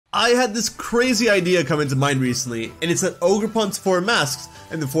I had this crazy idea come into mind recently, and it's that Ogrepon's 4 masks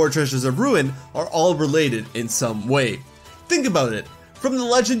and the 4 treasures of ruin are all related in some way. Think about it. From the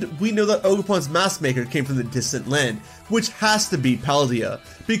legend, we know that Ogrepon's mask maker came from the distant land, which has to be Paldea,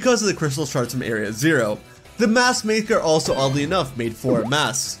 because of the crystal shards from Area 0. The mask maker also, oddly enough, made 4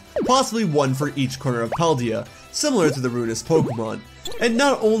 masks, possibly one for each corner of Paldea, similar to the ruinous Pokémon. And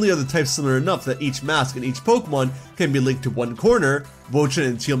not only are the types similar enough that each mask and each Pokémon can be linked to one corner, Wochen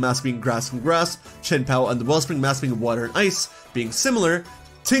and Teal mask being grass and grass, Chien-Pao and the Wellspring mask being water and ice being similar,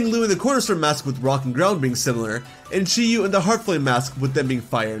 Ting-Lu and the Cornerstone mask with rock and ground being similar, and Chi-Yu and the Heartflame mask with them being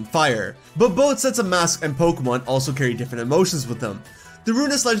fire and fire. But both sets of masks and Pokémon also carry different emotions with them. The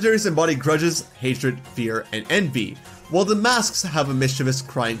ruinous legendaries embody grudges, hatred, fear, and envy, while the masks have a mischievous,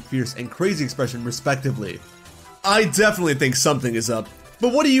 crying, fierce, and crazy expression respectively. I definitely think something is up,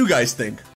 but what do you guys think?